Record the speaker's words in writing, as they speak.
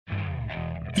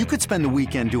You could spend the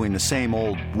weekend doing the same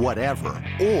old whatever,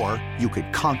 or you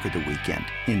could conquer the weekend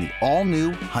in the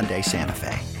all-new Hyundai Santa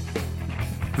Fe.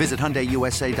 Visit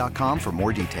HyundaiUSA.com for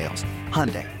more details.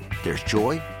 Hyundai, there's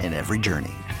joy in every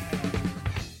journey.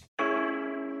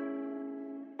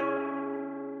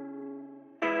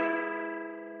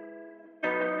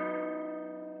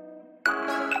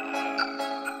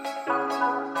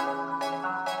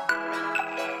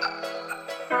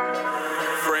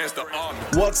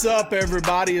 What's up,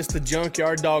 everybody? It's the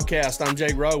Junkyard Dogcast. I'm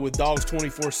Jake Rowe with Dogs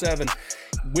 24/7.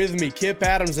 With me, Kip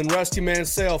Adams and Rusty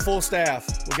Mansell, full staff.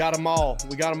 We got them all. It's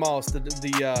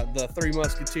the Three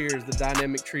Musketeers, the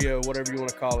dynamic trio, whatever you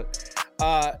want to call it.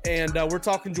 And we're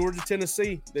talking Georgia,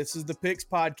 Tennessee. This is the Picks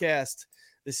podcast.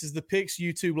 This is the Picks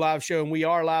YouTube live show, and we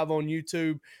are live on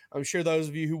YouTube. I'm sure those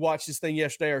of you who watched this thing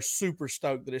yesterday are super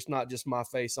stoked that it's not just my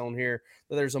face on here,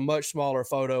 that there's a much smaller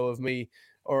photo of me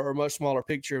or a much smaller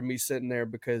picture of me sitting there,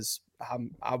 because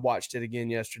I watched it again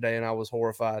yesterday and I was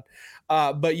horrified.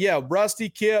 But yeah, Rusty,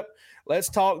 Kip, let's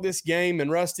talk this game. And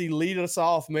Rusty, lead us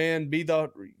off, man. Be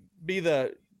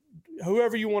the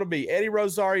whoever you want to be. Eddie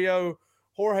Rosario,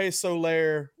 Jorge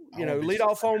Soler, lead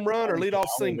off home run or lead off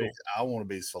single. I want to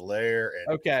be Soler.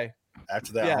 And okay.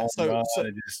 After that home run,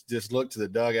 and just look to the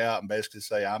dugout and basically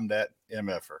say, I'm that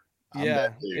MFer. I'm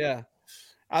that dude. Yeah.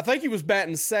 I think he was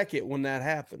batting second when that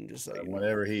happened. Just so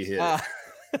whenever he hit it.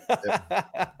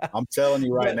 I'm telling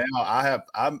you right now,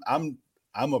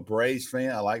 I'm a Braves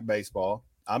fan. I like baseball.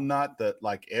 I'm not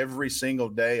every single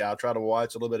day I'll try to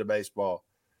watch a little bit of baseball.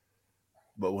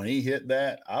 But when he hit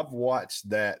that, I've watched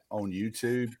that on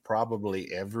YouTube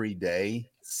probably every day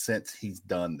since he's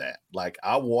done that. Like,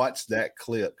 I watched that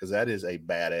clip because that is a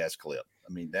badass clip.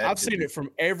 I mean, I've seen it from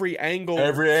every angle,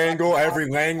 every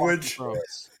language.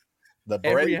 The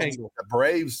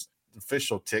Braves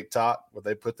official TikTok, where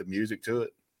they put the music to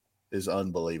it, is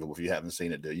unbelievable. If you haven't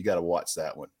seen it, you got to watch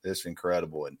that one. It's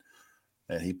incredible. And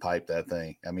he piped that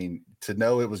thing. I mean, to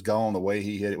know it was gone the way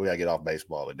he hit it, we got to get off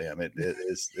baseball. But damn,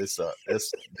 it's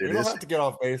we don't have to get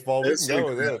off baseball. We can go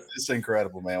with it. It's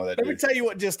incredible, man. Let me tell you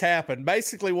what just happened.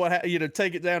 Basically,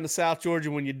 take it down to South Georgia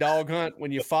when you dog hunt,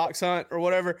 when you fox hunt or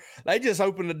whatever. They just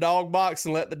opened the dog box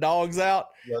and let the dogs out,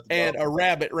 and a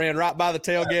rabbit ran right by the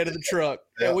tailgate of the truck.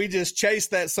 Yeah. And we just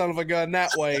chased that son of a gun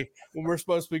that way when we're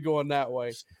supposed to be going that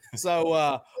way. So,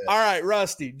 all right,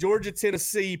 Rusty, Georgia,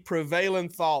 Tennessee, prevailing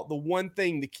thought,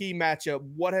 the key matchup.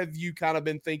 What have you kind of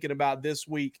been thinking about this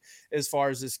week as far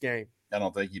as this game? I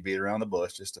don't think you beat around the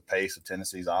bush, just the pace of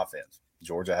Tennessee's offense.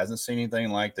 Georgia hasn't seen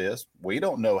anything like this. We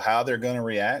don't know how they're going to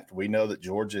react. We know that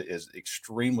Georgia is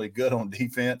extremely good on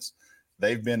defense.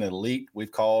 They've been elite. We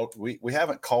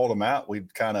haven't called them out.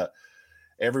 We've kind of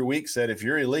every week said, if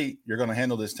you're elite, you're going to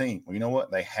handle this team. Well, you know what?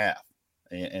 They have,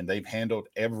 and they've handled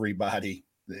everybody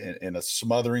in a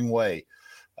smothering way.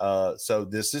 So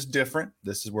this is different.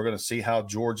 We're going to see how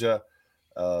Georgia,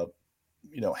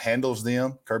 handles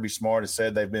them. Kirby Smart has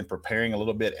said they've been preparing a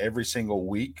little bit every single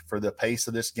week for the pace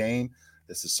of this game.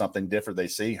 This is something different. They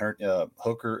see Hendon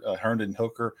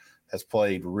Hooker has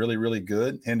played really, really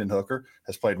good. Hendon Hooker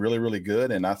has played really, really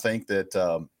good. And I think that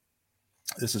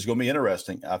this is going to be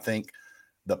interesting. I think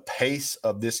the pace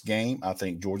of this game, I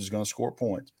think Georgia's going to score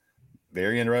points.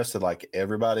 Very interested, like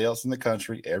everybody else in the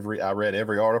country. I read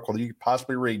every article you could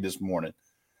possibly read this morning,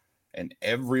 and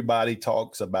everybody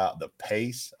talks about the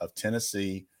pace of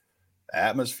Tennessee,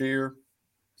 atmosphere.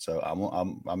 So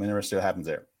I'm interested what happens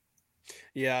there.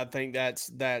 Yeah, I think that's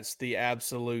the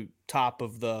absolute top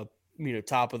of the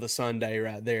Sunday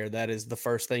right there. That is the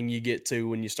first thing you get to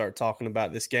when you start talking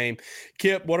about this game.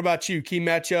 Kip, what about you? Key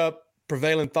matchup,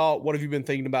 prevailing thought. What have you been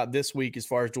thinking about this week as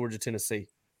far as Georgia, Tennessee?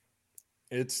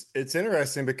 It's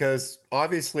interesting because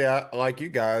obviously, like you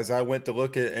guys, I went to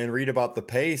look at and read about the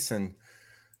pace, and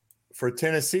for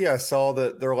Tennessee, I saw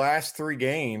that their last 3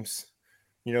 games,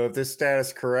 if this stat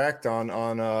is correct on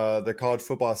the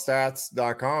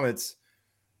collegefootballstats.com, it's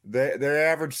they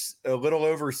averaged a little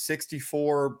over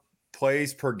 64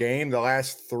 plays per game the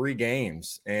last 3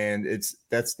 games, and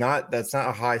that's not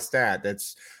a high stat.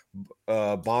 That's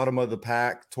bottom of the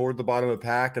pack, toward the bottom of the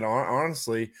pack, and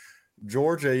honestly,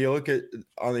 Georgia, you look at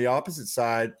on the opposite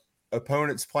side,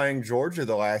 opponents playing Georgia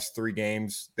the last 3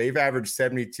 games, they've averaged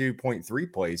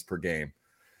 72.3 plays per game.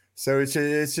 So it's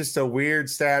just a weird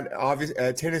stat.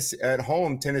 Obviously, at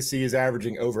home, Tennessee is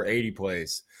averaging over 80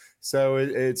 plays. So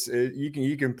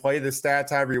you can play the stats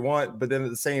however you want, but then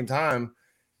at the same time,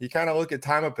 you kind of look at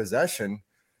time of possession,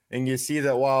 and you see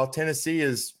that while Tennessee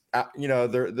is,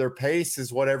 their pace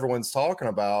is what everyone's talking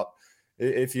about.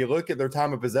 If you look at their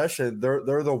time of possession,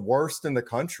 they're the worst in the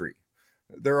country.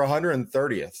 They're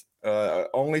 130th.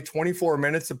 only 24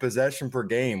 minutes of possession per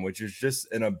game, which is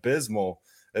just an abysmal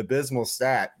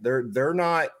stat. They're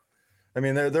not. I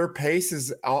mean, their pace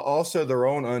is also their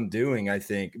own undoing, I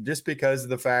think, just because of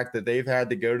the fact that they've had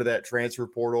to go to that transfer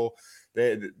portal.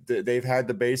 They've had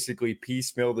to basically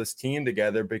piecemeal this team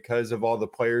together because of all the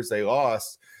players they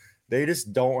lost. They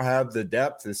just don't have the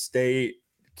depth to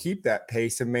keep that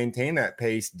pace and maintain that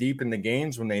pace deep in the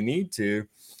games when they need to.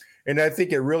 And I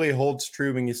think it really holds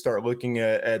true when you start looking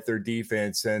at their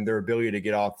defense and their ability to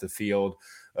get off the field.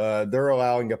 They're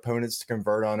allowing opponents to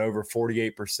convert on over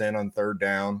 48% on third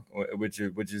down, which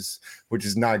is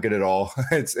not good at all.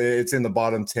 It's in the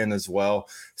bottom 10 as well.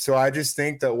 So I just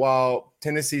think that while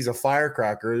Tennessee's a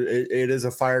firecracker, it is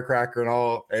a firecracker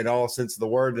in all sense of the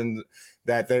word, and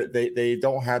that they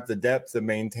don't have the depth to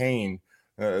maintain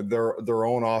their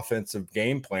own offensive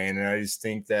game plan. And I just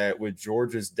think that with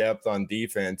Georgia's depth on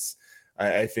defense,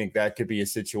 I think that could be a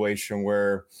situation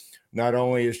where not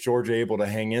only is Georgia able to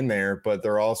hang in there, but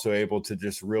they're also able to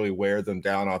just really wear them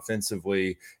down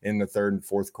offensively in the third and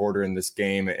fourth quarter in this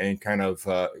game and kind of,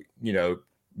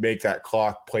 make that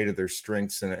clock play to their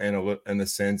strengths in a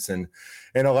sense and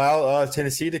allow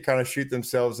Tennessee to kind of shoot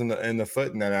themselves in the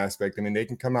foot in that aspect. I mean, they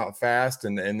can come out fast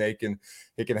and they can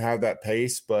have that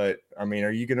pace, but I mean,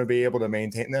 are you going to be able to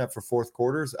maintain that for fourth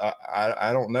quarters?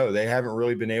 I don't know. They haven't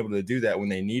really been able to do that when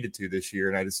they needed to this year.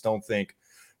 And I just don't think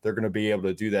they're going to be able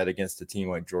to do that against a team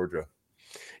like Georgia.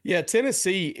 Yeah,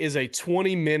 Tennessee is a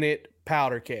 20-minute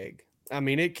powder keg. I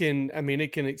mean, it can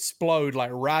explode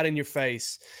like right in your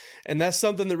face. And that's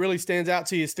something that really stands out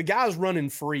to you. It's the guys running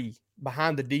free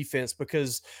behind the defense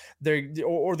because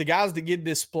or the guys that get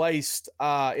displaced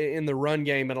in the run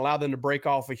game and allow them to break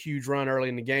off a huge run early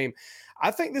in the game.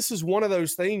 I think this is one of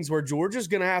those things where Georgia's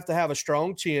going to have a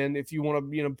strong chin. If you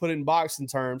want to, put it in boxing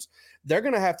terms, they're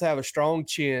going to have a strong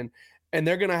chin. And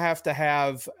they're going to have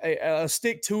a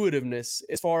stick-to-itiveness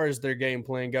as far as their game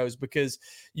plan goes, because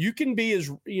you can be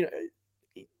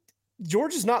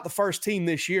Georgia's not the first team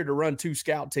this year to run two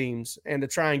scout teams and to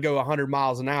try and go 100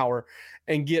 miles an hour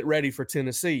and get ready for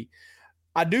Tennessee.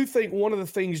 I do think one of the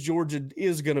things Georgia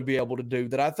is going to be able to do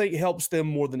that I think helps them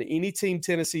more than any team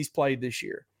Tennessee's played this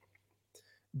year,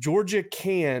 Georgia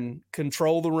can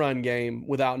control the run game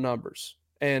without numbers.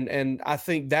 And I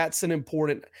think that's an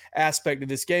important aspect of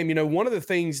this game. One of the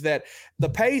things that the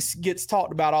pace gets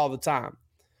talked about all the time,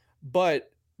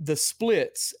 but the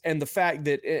splits and the fact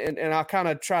that, and I'll kind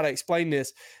of try to explain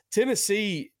this,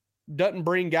 Tennessee doesn't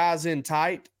bring guys in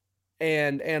tight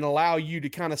and allow you to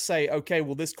kind of say, okay,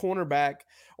 well, this cornerback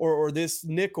or this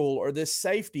nickel or this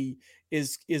safety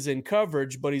is in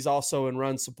coverage, but he's also in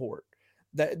run support.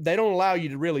 That they don't allow you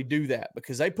to really do that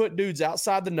because they put dudes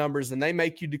outside the numbers and they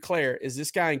make you declare, is this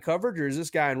guy in coverage or is this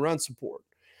guy in run support?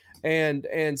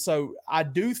 And so I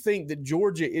do think that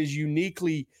Georgia is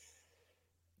uniquely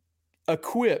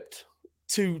equipped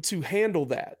to handle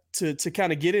that, to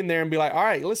kind of get in there and be like, all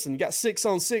right, listen, you got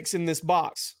 6-on-6 in this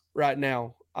box right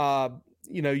now.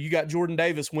 You got Jordan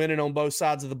Davis winning on both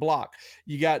sides of the block.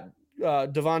 You got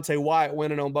Devontae Wyatt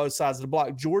winning on both sides of the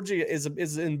block. Georgia is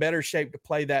in better shape to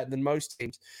play that than most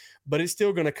teams, but it's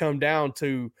still going to come down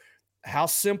to how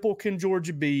simple can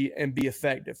Georgia be and be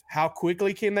effective? How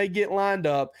quickly can they get lined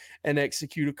up and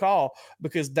execute a call?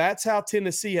 Because that's how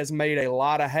Tennessee has made a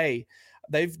lot of hay.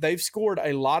 They've scored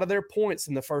a lot of their points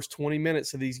in the first 20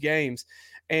 minutes of these games.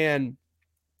 And,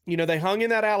 they hung in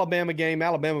that Alabama game.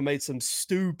 Alabama made some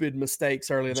stupid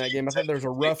mistakes early in that game. I think there's a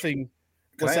roughing.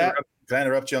 What's that? Can I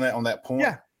interrupt you on that point?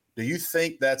 Yeah. Do you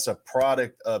think that's a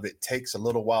product of it takes a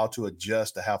little while to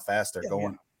adjust to how fast they're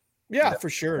going? Yeah, for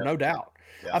sure. No doubt.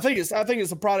 Yeah. I think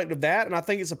it's a product of that. And I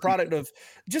think it's a product of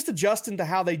just adjusting to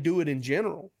how they do it in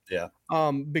general. Yeah.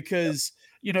 Because,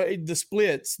 the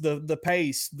splits, the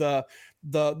pace, the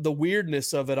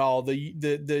weirdness of it all, the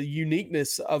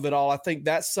uniqueness of it all. I think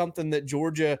that's something that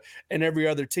Georgia and every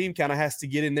other team kind of has to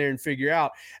get in there and figure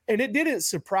out. And it didn't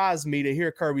surprise me to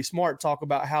hear Kirby Smart talk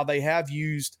about how they have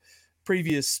used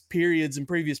previous periods and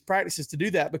previous practices to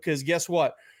do that, because guess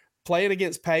what? Playing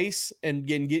against pace and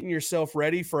getting yourself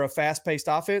ready for a fast-paced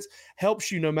offense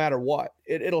helps you no matter what.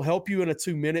 It'll help you in a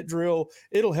 2-minute drill.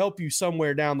 It'll help you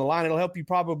somewhere down the line. It'll help you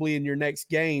probably in your next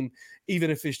game,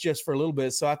 even if it's just for a little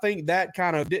bit. So I think that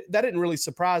didn't really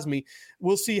surprise me.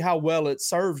 We'll see how well it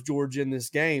serves Georgia in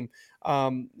this game.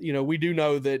 We do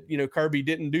know that, Kirby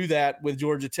didn't do that with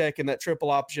Georgia Tech in that triple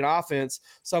option offense,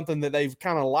 something that they've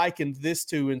kind of likened this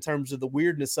to in terms of the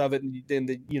weirdness of it and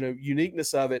the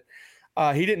uniqueness of it.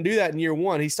 He didn't do that in year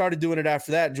one. He started doing it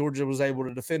after that. Georgia was able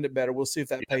to defend it better. We'll see if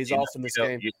that pays off in this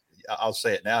game. I'll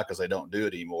say it now because they don't do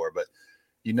it anymore. But,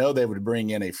 they would bring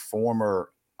in a former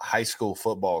high school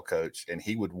football coach, and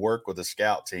he would work with the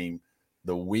scout team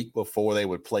the week before they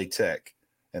would play Tech.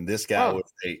 And this guy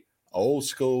was a old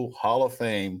school Hall of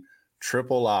Fame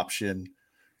triple option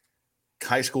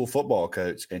high school football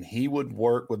coach, and he would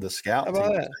work with the scout team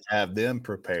to have them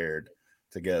prepared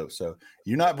to go. So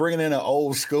you're not bringing in an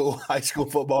old school high school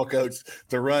football coach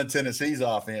to run Tennessee's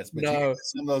offense, but you get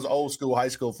some of those old school high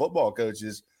school football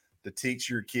coaches to teach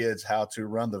your kids how to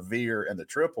run the veer and the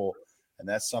triple. And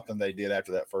that's something they did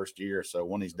after that first year. So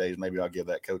one of these days, maybe I'll give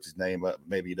that coach's name up.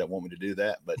 Maybe he doesn't want me to do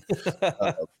that, but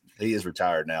he is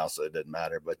retired now, so it doesn't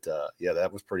matter. But yeah,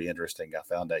 that was pretty interesting. I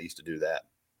found I used to do that.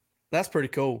 That's pretty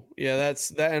cool. Yeah,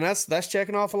 that's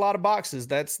checking off a lot of boxes.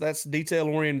 That's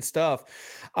detail-oriented stuff.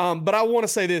 But I want to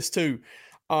say this too.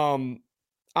 I'm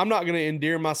not going to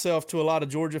endear myself to a lot of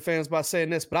Georgia fans by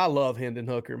saying this, but I love Hendon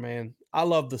Hooker, man. I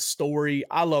love the story.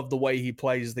 I love the way he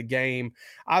plays the game.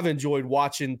 I've enjoyed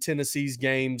watching Tennessee's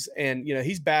games, and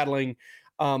he's battling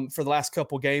for the last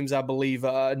couple games, I believe,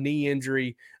 a knee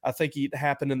injury. I think it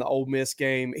happened in the Ole Miss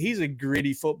game. He's a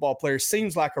gritty football player.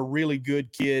 Seems like a really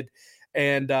good kid.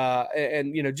 And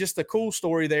just a cool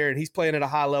story there. And he's playing at a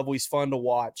high level. He's fun to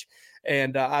watch.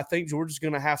 And I think Georgia's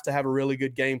going to have a really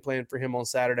good game plan for him on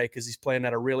Saturday because he's playing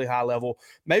at a really high level,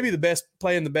 maybe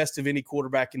playing the best of any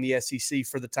quarterback in the SEC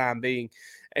for the time being.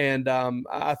 And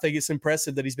I think it's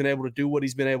impressive that he's been able to do what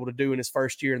he's been able to do in his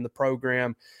first year in the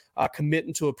program,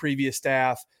 committing to a previous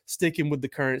staff, sticking with the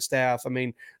current staff. I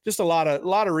mean, just a lot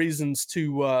of reasons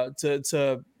to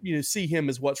see him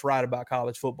as what's right about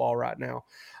college football right now.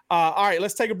 All right,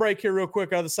 let's take a break here real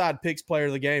quick. Other side picks player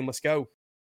of the game. Let's go.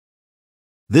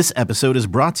 This episode is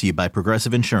brought to you by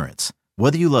Progressive Insurance.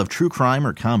 Whether you love true crime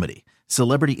or comedy,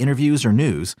 celebrity interviews or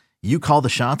news, you call the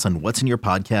shots on what's in your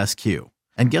podcast queue.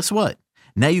 And guess what?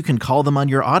 Now you can call them on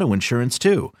your auto insurance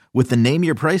too with the Name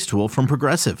Your Price tool from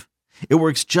Progressive. It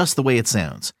works just the way it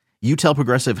sounds. You tell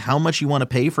Progressive how much you want to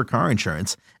pay for car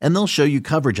insurance, and they'll show you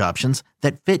coverage options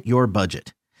that fit your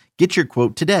budget. Get your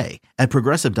quote today at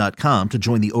Progressive.com to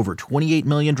join the over 28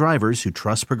 million drivers who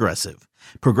trust Progressive.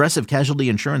 Progressive Casualty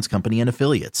Insurance Company and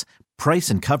Affiliates. Price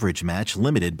and coverage match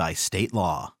limited by state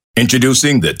law.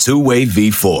 Introducing the Two-Way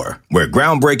V4, where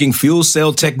groundbreaking fuel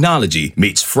cell technology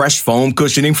meets fresh foam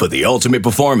cushioning for the ultimate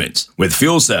performance. With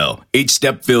fuel cell, each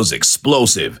step feels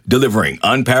explosive, delivering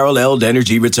unparalleled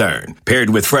energy return.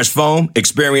 Paired with fresh foam,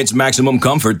 experience maximum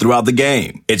comfort throughout the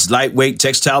game. Its lightweight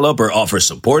textile upper offers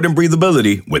support and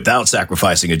breathability without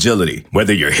sacrificing agility.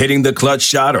 Whether you're hitting the clutch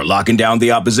shot or locking down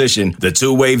the opposition, the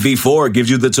Two-Way V4 gives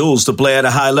you the tools to play at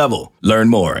a high level. Learn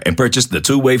more and purchase the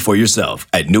Two-Way for yourself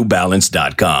at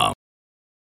newbalance.com.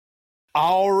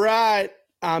 All right.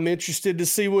 I'm interested to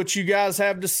see what you guys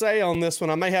have to say on this one.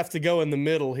 I may have to go in the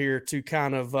middle here to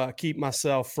kind of keep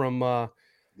myself from I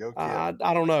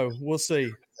don't know. We'll see.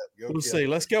 We'll see.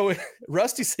 Let's go.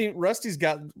 Rusty's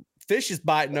got fishes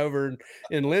biting over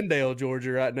in Lindale,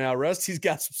 Georgia right now. Rusty's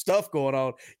got some stuff going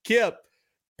on. Kip,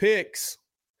 picks.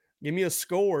 Give me a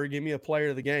score. Give me a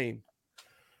player of the game.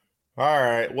 All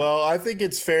right. Well, I think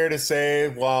it's fair to say,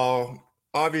 while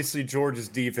obviously Georgia's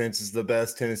defense is the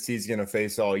best Tennessee's going to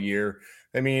face all year,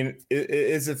 I mean,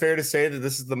 is it fair to say that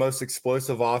this is the most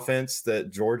explosive offense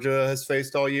that Georgia has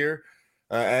faced all year?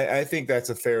 I think that's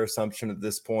a fair assumption at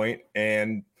this point.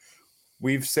 And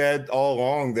we've said all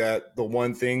along that the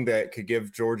one thing that could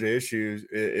give Georgia issues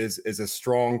is a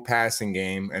strong passing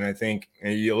game. And I think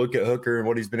you look at Hooker and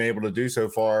what he's been able to do so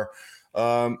far.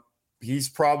 He's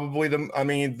probably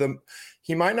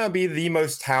he might not be the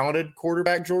most talented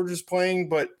quarterback Georgia's playing,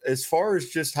 but as far as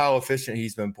just how efficient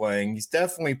he's been playing, he's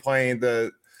definitely playing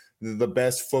the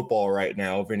best football right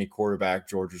now of any quarterback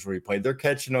Georgia's really played. They're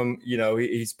catching him.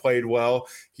 He's played well.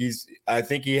 I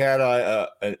think he had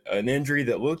an injury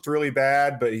that looked really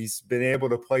bad, but he's been able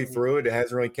to play through it. It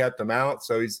hasn't really kept him out.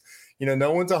 So he's,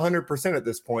 no one's 100% at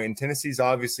this point. And Tennessee's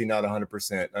obviously not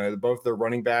 100%. Both their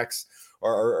running backs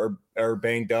are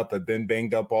banged up, have been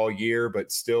banged up all year,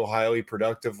 but still highly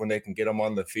productive when they can get them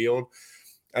on the field.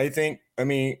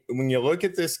 When you look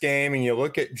at this game and you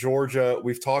look at Georgia,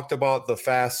 we've talked about the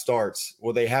fast starts.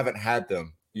 Well, they haven't had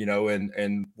them,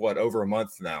 in over a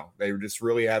month now. They just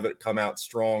really haven't come out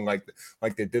strong like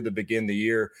they did to begin the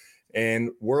year. And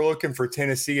we're looking for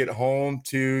Tennessee at home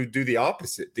to do the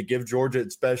opposite, to give Georgia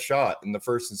its best shot in the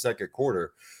first and second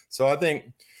quarter. So I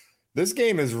think this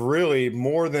game is really,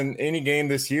 more than any game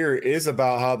this year, is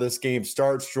about how this game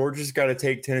starts. Georgia's got to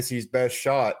take Tennessee's best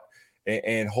shot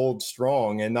and hold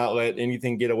strong and not let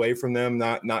anything get away from them,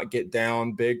 not get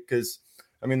down big. Because,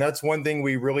 that's one thing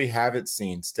we really haven't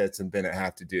seen Stetson Bennett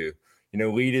have to do.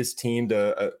 Lead his team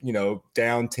to,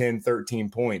 down 10, 13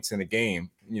 points in a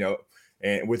game.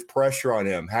 and with pressure on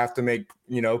him, have to make,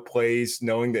 plays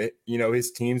knowing that,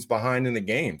 his team's behind in the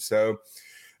game. So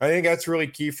I think that's really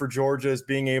key for Georgia, is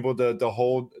being able to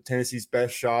hold Tennessee's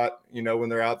best shot, when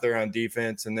they're out there on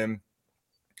defense. And then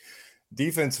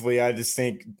defensively, I just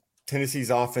think Tennessee's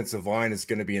offensive line is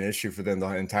going to be an issue for them the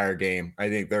entire game. I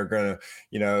think they're going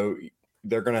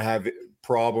to have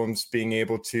problems being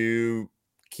able to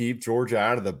keep Georgia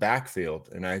out of the backfield.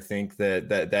 And I think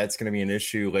that's going to be an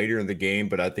issue later in the game,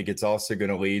 but I think it's also going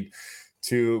to lead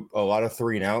to a lot of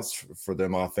 3-and-outs for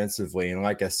them offensively. And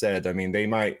like I said, I mean, they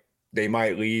might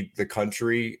lead the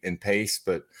country in pace,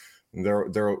 but they're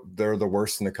the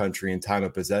worst in the country in time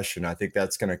of possession. I think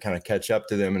that's going to kind of catch up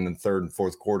to them in the third and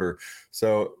fourth quarter.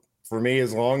 So for me,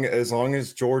 as long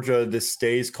as Georgia just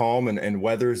stays calm and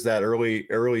weathers that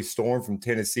early storm from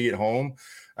Tennessee at home,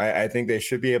 I think they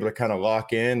should be able to kind of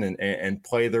lock in and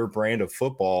play their brand of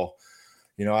football.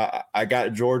 I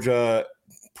got Georgia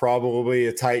probably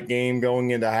a tight game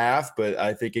going into half, but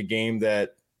I think a game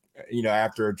that,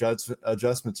 after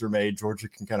adjustments are made, Georgia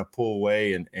can kind of pull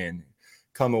away and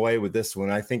come away with this one.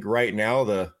 I think right now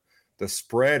the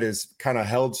spread is kind of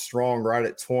held strong right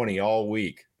at 20 all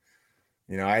week.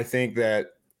 I think that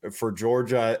for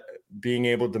Georgia being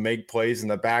able to make plays in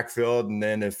the backfield, and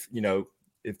then if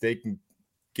they can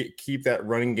keep that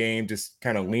running game just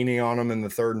kind of leaning on them in the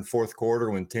third and fourth quarter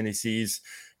when Tennessee's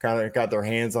kind of got their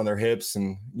hands on their hips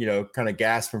and, kind of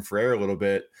gasping for air a little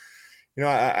bit,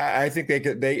 I think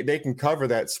they can cover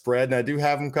that spread, and I do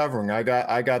have them covering. I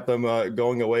got them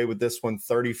going away with this one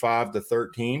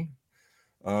 35-13.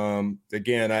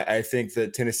 Again, I think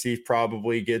that Tennessee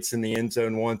probably gets in the end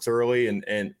zone once early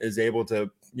and is able to,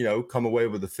 come away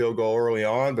with a field goal early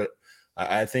on. But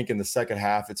I think in the second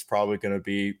half, it's probably going to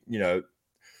be,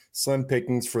 slim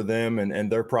pickings for them.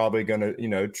 And they're probably going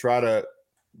to, try to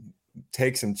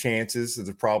take some chances that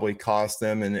have probably cost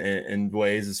them in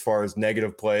ways as far as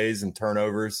negative plays and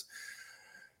turnovers.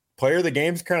 Player of the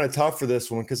game's kind of tough for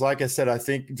this one because, like I said, I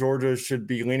think Georgia should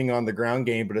be leaning on the ground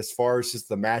game. But as far as just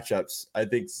the matchups, I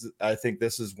think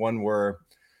this is one where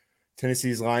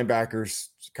Tennessee's linebackers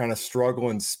kind of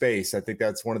struggle in space. I think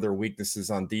that's one of their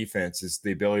weaknesses on defense, is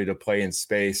the ability to play in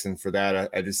space. And for that,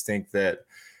 I just think that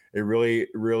it really,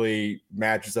 really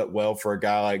matches up well for a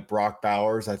guy like Brock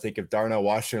Bowers. I think if Darnell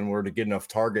Washington were to get enough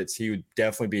targets, he would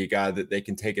definitely be a guy that they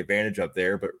can take advantage of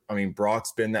there. But, I mean,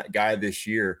 Brock's been that guy this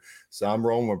year. So I'm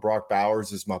rolling with Brock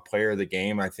Bowers as my player of the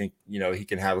game. I think, he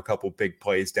can have a couple big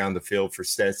plays down the field for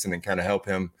Stetson and kind of help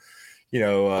him,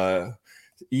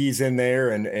 ease in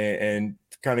there and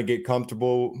kind of get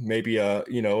comfortable. Maybe a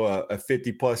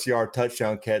 50-plus yard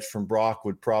touchdown catch from Brock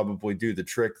would probably do the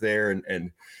trick there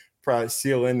and probably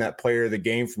seal in that player of the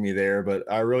game for me there.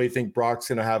 But I really think Brock's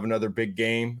going to have another big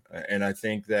game. And I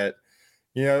think that,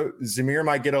 Zamir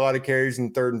might get a lot of carries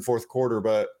in third and fourth quarter,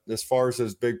 but as far as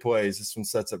those big plays, this one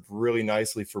sets up really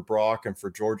nicely for Brock and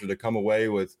for Georgia to come away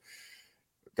with,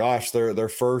 their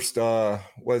first, have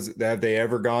they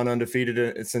ever gone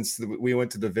undefeated since we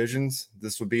went to divisions?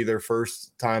 This would be their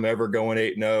first time ever going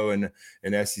 8-0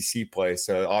 in SEC play.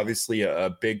 So obviously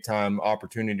a big time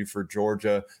opportunity for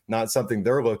Georgia, not something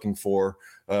they're looking for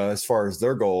as far as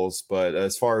their goals, but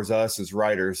as far as us as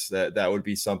writers, that would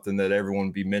be something that everyone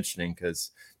would be mentioning,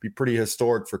 because it'd be pretty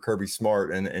historic for Kirby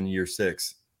Smart in year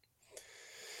 6.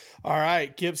 All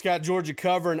right. Kip's got Georgia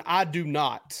covering. I do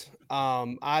not.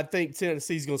 I think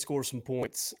Tennessee's going to score some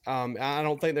points. I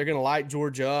don't think they're going to light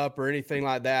Georgia up or anything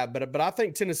like that, but I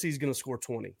think Tennessee's going to score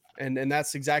 20, and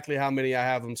that's exactly how many I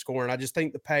have them scoring. I just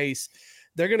think the pace,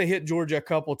 they're going to hit Georgia a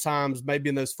couple times, maybe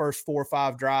in those first 4 or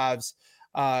 5 drives,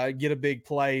 get a big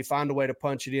play, find a way to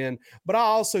punch it in. But I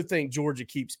also think Georgia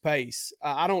keeps pace.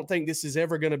 I don't think this is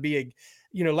ever going to be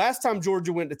last time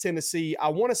Georgia went to Tennessee, I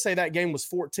want to say that game was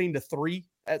 14-3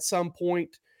 at some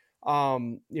point.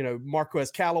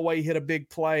 Marquez Callaway hit a big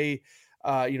play.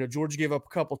 Georgia gave up a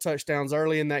couple touchdowns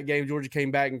early in that game. Georgia came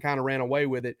back and kind of ran away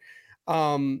with it.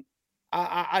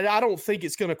 I don't think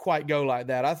it's going to quite go like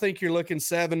that. I think you're looking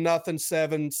 7-0,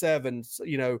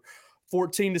 7-7,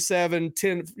 14-7,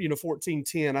 10,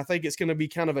 14-10. I think it's going to be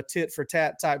kind of a tit for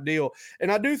tat type deal.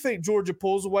 And I do think Georgia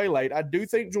pulls away late. I do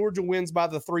think Georgia wins by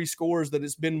the 3 scores that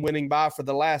it's been winning by for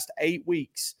the last 8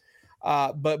 weeks.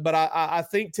 But I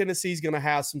think Tennessee's going to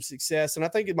have some success, and I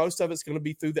think most of it's going to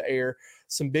be through the air,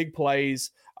 some big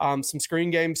plays, some screen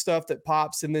game stuff that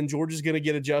pops, and then Georgia's going to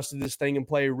get adjusted to this thing and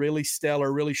play a really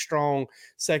stellar, really strong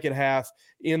second half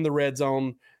in the red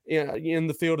zone, in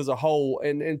the field as a whole,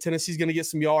 and Tennessee's going to get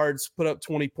some yards, put up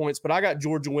 20 points. But I got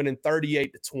Georgia winning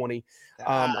 38-20.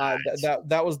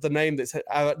 That was the name that's.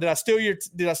 Did I steal your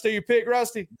pick,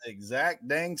 Rusty? Exact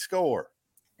dang score.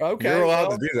 Okay. You're allowed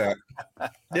to do that.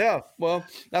 Yeah. Well,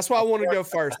 that's why I wanted to go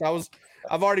first.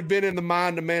 I've already been in the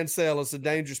mind of Mansell. It's a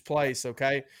dangerous place.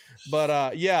 Okay.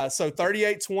 But yeah, so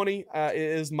 38-20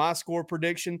 is my score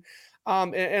prediction.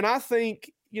 And I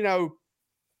think, you know,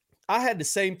 I had the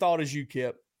same thought as you,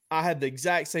 Kip. I had the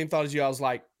exact same thought as you. I was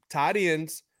like, tight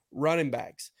ends, running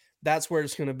backs. That's where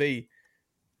it's going to be.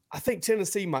 I think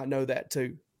Tennessee might know that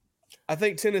too. I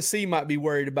think Tennessee might be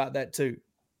worried about that too.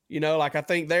 You know, like I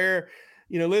think they're,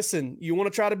 you know, listen, you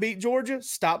want to try to beat Georgia?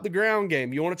 Stop the ground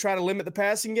game. You want to try to limit the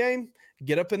passing game?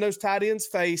 Get up in those tight ends'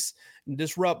 face and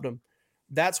disrupt them.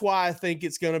 That's why I think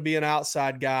it's going to be an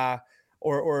outside guy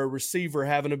or a receiver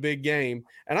having a big game.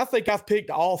 And I think I've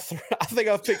picked all three. I think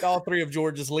I've picked all three of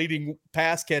Georgia's leading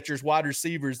pass catchers, wide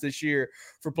receivers this year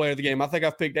for player of the game. I think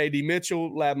I've picked A.D.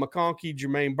 Mitchell, Ladd McConkey,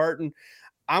 Jermaine Burton.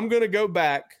 I'm going to go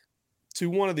back to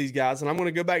one of these guys, and I'm going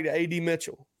to go back to A.D.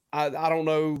 Mitchell. I don't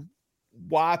know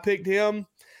why I picked him.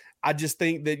 I just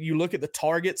think that you look at the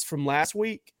targets from last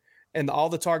week, and all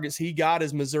the targets he got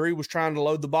as Missouri was trying to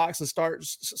load the box and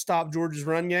stop Georgia's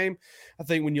run game. I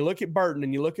think when you look at Burton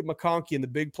and you look at McConkey and the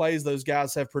big plays those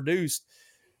guys have produced,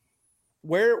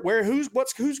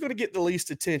 who's going to get the least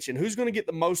attention? Who's going to get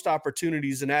the most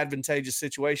opportunities in advantageous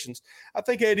situations? I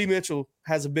think A.D. Mitchell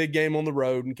has a big game on the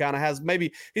road and kind of has,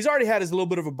 maybe he's already had his little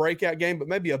bit of a breakout game, but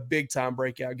maybe a big time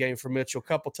breakout game for Mitchell. A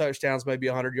couple touchdowns, maybe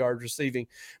 100 yards receiving.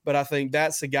 But I think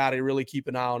that's the guy to really keep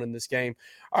an eye on in this game.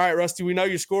 All right, Rusty, we know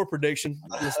your score prediction.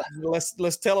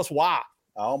 Let's tell us why.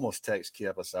 I almost text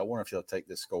Kip. I said, I wonder if he'll take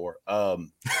this score. I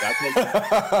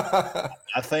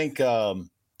think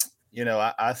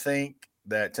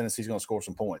that Tennessee's going to score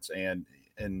some points, and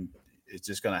it's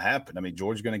just going to happen. I mean,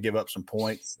 Georgia's going to give up some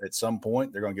points at some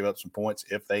point. They're going to give up some points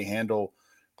if they handle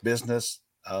business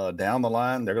down the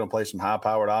line. They're going to play some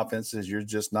high-powered offenses. You're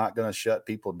just not going to shut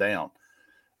people down.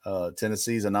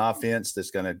 Tennessee's an offense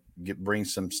that's going to bring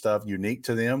some stuff unique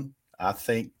to them. I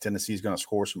think Tennessee's going to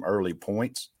score some early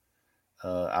points.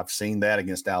 I've seen that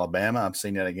against Alabama. I've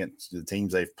seen that against the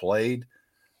teams they've played.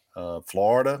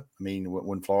 Florida, I mean,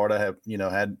 when Florida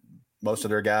had most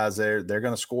of their guys there, they're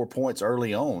going to score points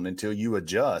early on until you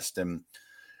adjust. And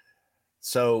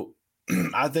so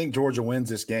I think Georgia wins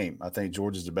this game. I think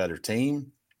Georgia's a better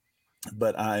team,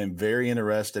 but I am very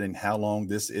interested in how long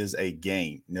this is a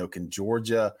game. You know, can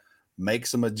Georgia make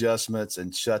some adjustments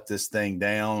and shut this thing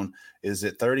down? Is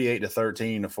it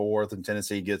 38-13 in the fourth and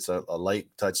Tennessee gets a late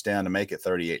touchdown to make it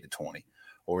 38-20?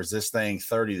 Or is this thing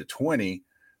 30-20?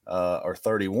 Or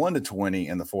 31-20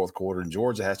 in the fourth quarter, and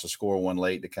Georgia has to score one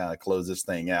late to kind of close this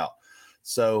thing out.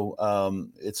 So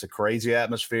it's a crazy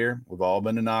atmosphere. We've all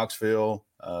been to Knoxville,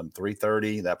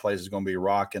 3:30. That place is going to be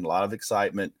rocking, a lot of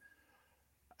excitement.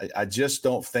 I just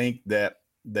don't think that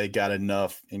they got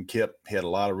enough, and Kip had a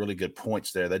lot of really good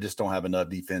points there. They just don't have enough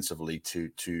defensively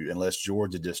to unless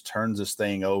Georgia just turns this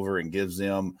thing over and gives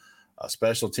them a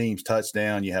special teams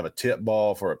touchdown. You have a tip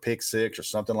ball for a pick six or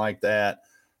something like that.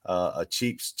 A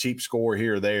cheap score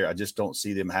here or there. I just don't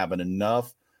see them having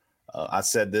enough. I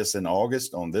said this in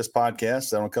August on this podcast,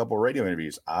 said on a couple of radio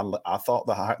interviews. I thought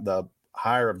the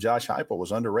hire of Josh Heupel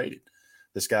was underrated.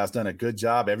 This guy's done a good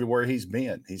job everywhere he's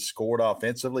been. He's scored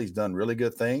offensively. He's done really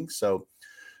good things. So,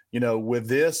 with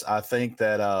this, I think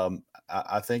that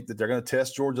they're going to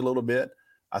test Georgia a little bit.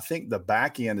 I think the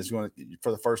back end is going to,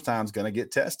 for the first time, is going to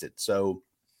get tested. So,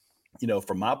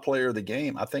 for my player of the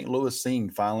game, I think Lewis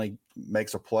Cine finally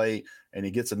makes a play and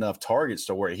he gets enough targets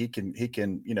to where he can,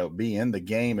 be in the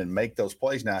game and make those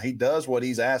plays. Now he does what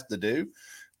he's asked to do,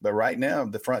 but right now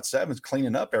the front seven's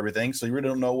cleaning up everything. So you really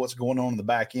don't know what's going on in the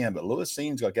back end, but Lewis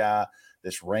Cine's a guy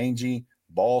that's rangy,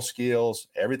 ball skills,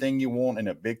 everything you want in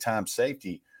a big time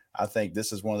safety. I think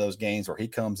this is one of those games where he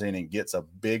comes in and gets a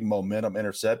big momentum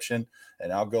interception,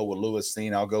 and I'll go with Lewis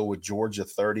Cine. I'll go with Georgia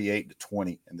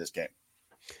 38-20 in this game.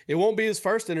 It won't be his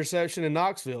first interception in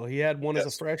Knoxville. He had one as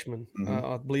a freshman,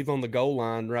 I believe, on the goal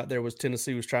line right there was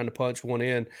Tennessee was trying to punch one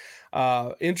in.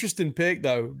 Interesting pick,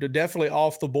 though. Definitely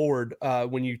off the board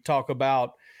when you talk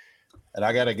about. And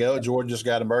I got to go. Georgia just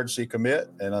got emergency commit,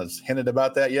 and I was hinted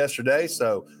about that yesterday.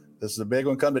 So this is a big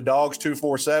one. Come to Dogs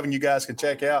 247. You guys can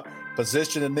check out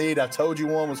Position of Need. I told you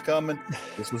one was coming.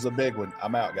 This was a big one.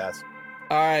 I'm out, guys.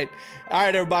 All right,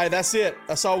 everybody. That's it.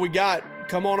 That's all we got.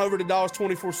 Come on over to Dogs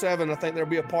 24/7. I think there'll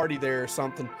be a party there or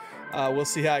something. We'll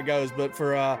see how it goes. But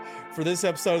for this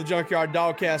episode of the Junkyard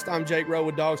Dogcast, I'm Jake Rowe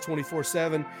with Dogs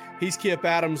 24/7. He's Kip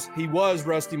Adams. He was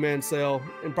Rusty Mansell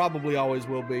and probably always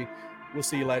will be. We'll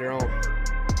see you later on.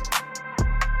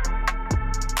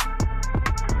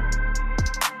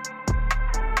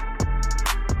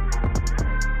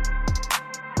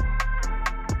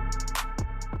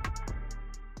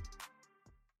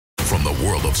 From the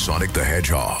world of Sonic the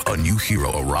Hedgehog, a new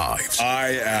hero arrives.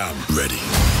 I am ready.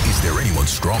 Is there anyone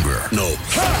stronger? No.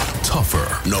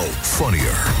 Tougher? No.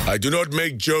 Funnier? I do not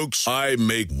make jokes. I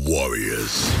make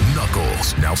warriors.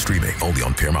 Knuckles, now streaming only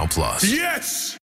on Paramount Plus. Yes!